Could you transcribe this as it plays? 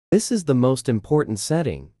This is the most important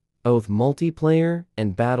setting. Both multiplayer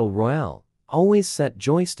and battle royale always set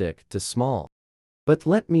joystick to small. But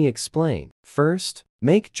let me explain. First,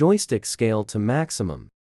 make joystick scale to maximum.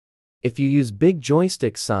 If you use big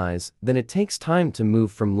joystick size, then it takes time to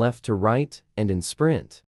move from left to right and in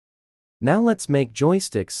sprint. Now let's make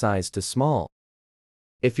joystick size to small.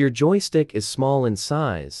 If your joystick is small in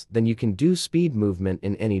size, then you can do speed movement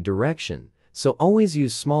in any direction, so always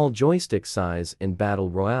use small joystick size in Battle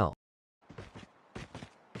Royale.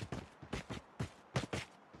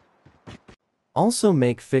 Also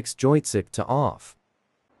make fixed joystick to off.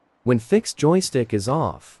 When fixed joystick is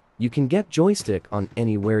off, you can get joystick on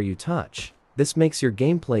anywhere you touch. This makes your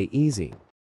gameplay easy.